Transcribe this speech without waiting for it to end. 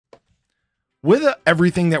With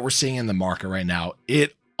everything that we're seeing in the market right now,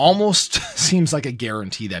 it almost seems like a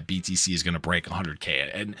guarantee that BTC is going to break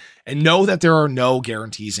 100K. And know that there are no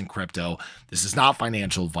guarantees in crypto. This is not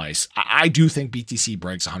financial advice. I do think BTC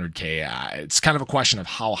breaks 100K. It's kind of a question of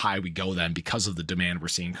how high we go then because of the demand we're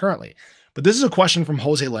seeing currently. But this is a question from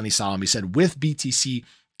Jose Lenny Salam. He said, with BTC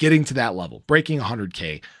getting to that level, breaking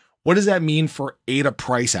 100K, what does that mean for ADA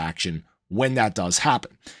price action when that does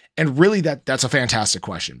happen? And really that's a fantastic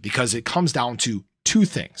question because it comes down to two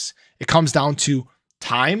things. It comes down to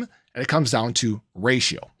time and it comes down to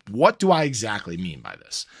ratio. What do I exactly mean by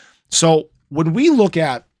this? So when we look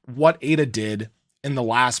at what ADA did in the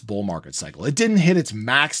last bull market cycle, it didn't hit its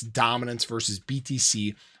max dominance versus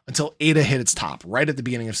BTC until ADA hit its top right at the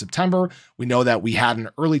beginning of September. We know that we had an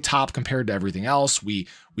early top compared to everything else. We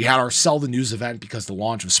had our sell the news event because the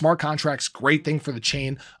launch of smart contracts, great thing for the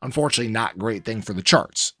chain, unfortunately not great thing for the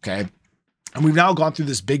charts, okay? And we've now gone through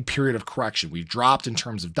this big period of correction. We've dropped in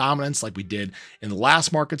terms of dominance like we did in the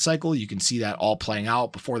last market cycle. You can see that all playing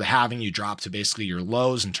out. Before the halving, you drop to basically your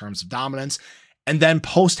lows in terms of dominance. And then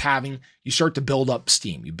post-halving, you start to build up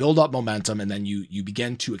steam. You build up momentum, and then you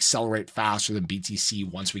begin to accelerate faster than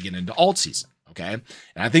BTC once we get into alt season, okay? And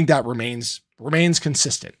I think that remains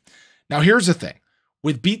consistent. Now, here's the thing.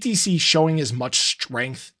 With BTC showing as much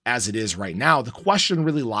strength as it is right now, the question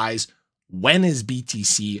really lies, when is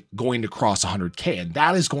BTC going to cross 100K? And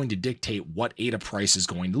that is going to dictate what ADA price is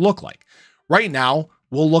going to look like. Right now,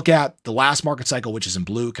 we'll look at the last market cycle, which is in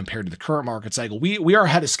blue, compared to the current market cycle. We are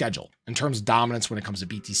ahead of schedule in terms of dominance when it comes to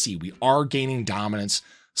BTC. We are gaining dominance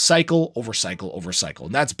cycle over cycle over cycle.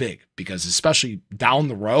 And that's big because especially down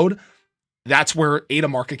the road, that's where ADA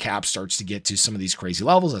market cap starts to get to some of these crazy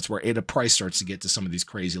levels. That's where ADA price starts to get to some of these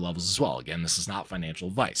crazy levels as well. Again, this is not financial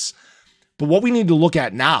advice. But what we need to look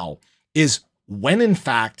at now is when, in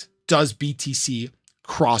fact, does BTC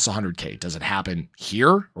cross 100K? Does it happen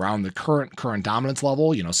here around the current dominance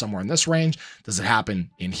level, somewhere in this range? Does it happen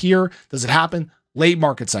in here? Does it happen late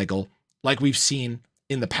market cycle like we've seen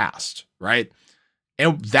in the past, right?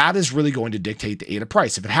 And that is really going to dictate the ADA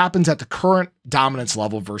price. If it happens at the current dominance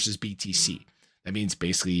level versus BTC, that means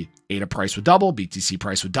basically ADA price would double, BTC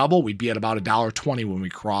price would double. We'd be at about $1.20 when we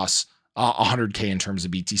cross 100K in terms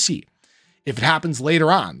of BTC. If it happens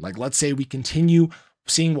later on, like let's say we continue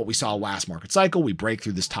seeing what we saw last market cycle, we break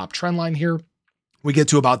through this top trend line here, we get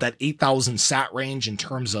to about that 8,000 sat range in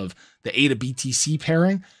terms of the ADA BTC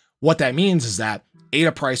pairing. What that means is that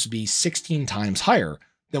ADA price would be 16 times higher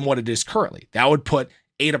than what it is currently. That would put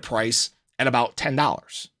ADA price at about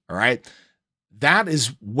 $10. All right. That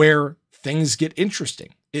is where things get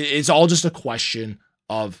interesting. It's all just a question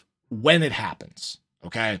of when it happens.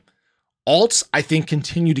 Okay. Alts, I think,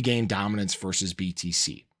 continue to gain dominance versus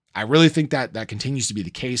BTC. I really think that continues to be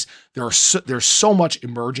the case. There's so much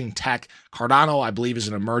emerging tech. Cardano, I believe, is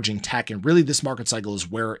an emerging tech. And really this market cycle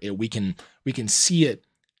is where we can see it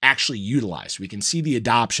actually utilized. We can see the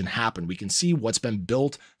adoption happen. We can see what's been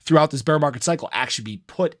built throughout this bear market cycle actually be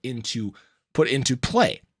put into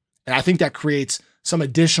play. And I think that creates some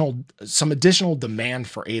additional demand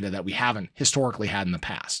for ADA that we haven't historically had in the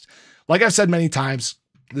past. Like I've said many times,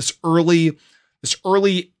 this early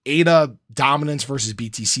ADA dominance versus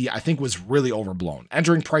BTC, I think was really overblown.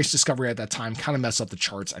 Entering price discovery at that time kind of messed up the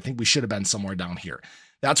charts. I think we should have been somewhere down here.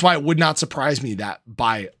 That's why it would not surprise me that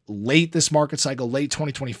by late this market cycle, late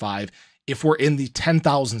 2025, if we're in the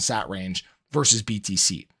 10,000 sat range versus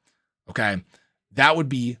BTC, okay, that would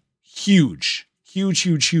be huge, huge,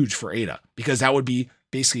 huge, huge for ADA because that would be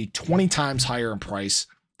basically 20 times higher in price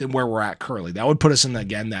than where we're at currently. That would put us in,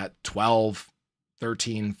 again, that 12,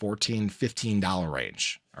 13, 14, $15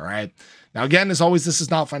 range. All right. Now, again, as always, this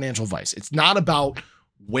is not financial advice. It's not about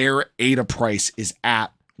where ADA price is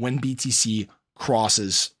at when BTC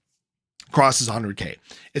crosses 100K.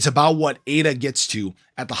 It's about what ADA gets to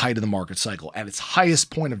at the height of the market cycle, at its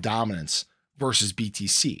highest point of dominance versus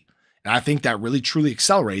BTC. And I think that really truly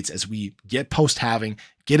accelerates as we get post-halving,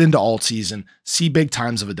 get into alt season, see big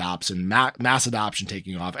times of adoption, mass adoption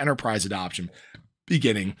taking off, enterprise adoption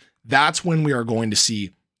beginning. That's when we are going to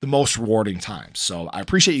see the most rewarding times. So I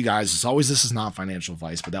appreciate you guys. As always, this is not financial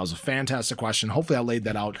advice, but that was a fantastic question. Hopefully I laid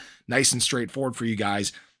that out nice and straightforward for you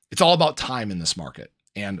guys. It's all about time in this market.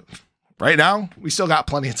 And right now, we still got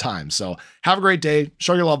plenty of time. So have a great day.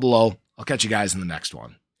 Show your love below. I'll catch you guys in the next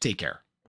one. Take care.